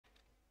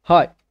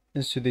Hi,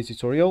 in today's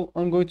tutorial,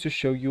 I'm going to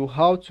show you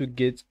how to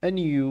get a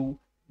new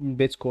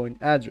Bitcoin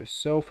address.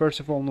 So first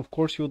of all, of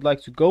course, you would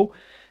like to go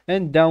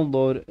and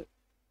download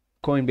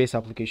Coinbase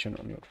application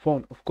on your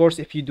phone. Of course,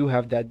 if you do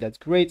have that, that's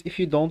great. If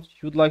you don't,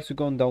 you'd like to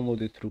go and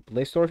download it through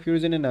Play Store if you're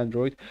using an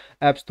Android,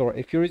 App Store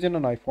if you're using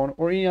an iPhone,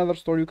 or any other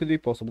store you could be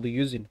possibly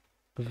using.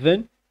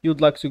 Then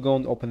you'd like to go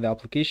and open the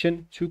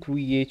application to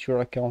create your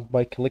account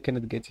by clicking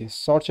it getting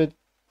started.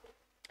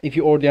 If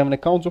you already have an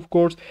account, of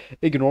course,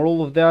 ignore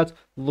all of that,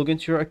 log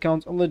into your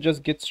account, and let's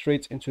just get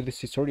straight into this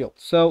tutorial.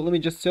 So let me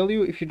just tell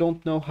you, if you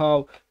don't know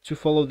how to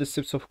follow the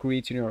steps of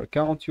creating your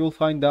account, you'll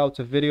find out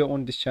a video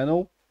on this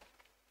channel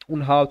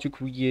on how to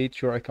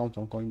create your account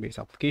on Coinbase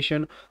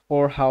application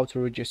or how to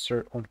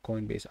register on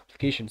Coinbase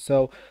application.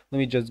 So let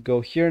me just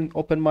go here and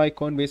open my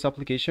Coinbase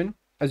application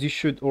as you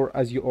should, or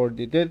as you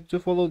already did, to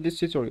follow this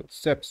tutorial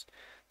steps.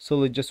 So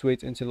let's just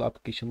wait until the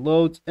application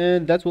loads,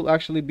 and that will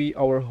actually be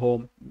our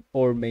home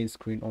or main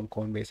screen on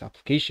Coinbase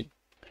application.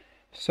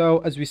 So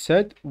as we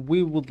said,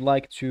 we would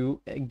like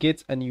to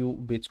get a new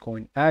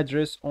Bitcoin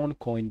address on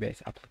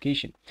Coinbase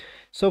application.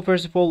 So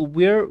first of all,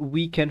 where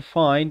we can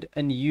find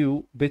a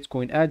new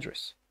Bitcoin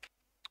address,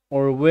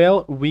 or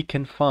where we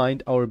can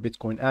find our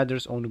Bitcoin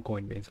address on the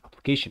Coinbase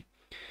application.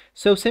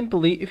 So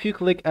simply, if you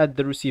click at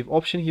the receive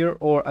option here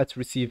or at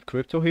receive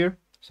crypto here,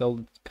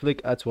 so click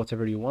at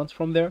whatever you want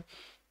from there,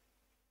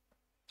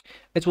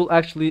 it will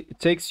actually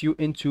takes you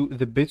into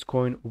the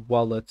Bitcoin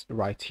wallet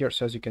right here.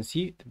 So as you can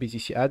see, the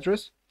BTC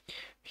address,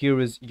 here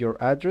is your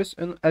address,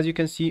 and as you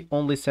can see,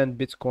 only send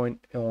Bitcoin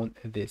on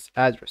this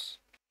address.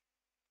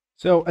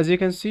 So as you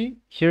can see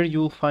here,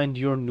 you'll find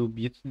your new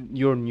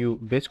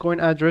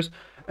Bitcoin address,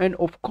 and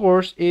of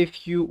course,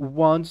 if you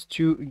want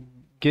to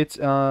get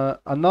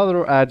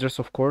another address,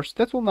 of course,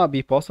 that will not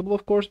be possible,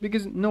 of course,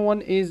 because no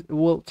one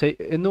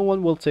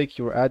will take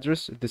your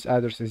address. This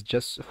address is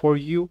just for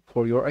you,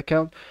 for your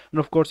account. And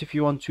of course, if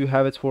you want to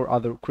have it for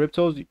other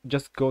cryptos,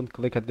 just go and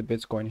click at the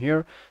Bitcoin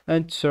here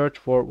and search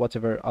for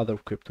whatever other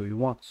crypto you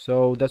want.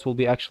 So that will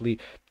be actually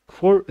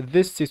for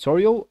this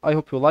tutorial. I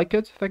hope you like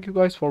it. Thank you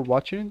guys for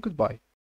watching, and goodbye.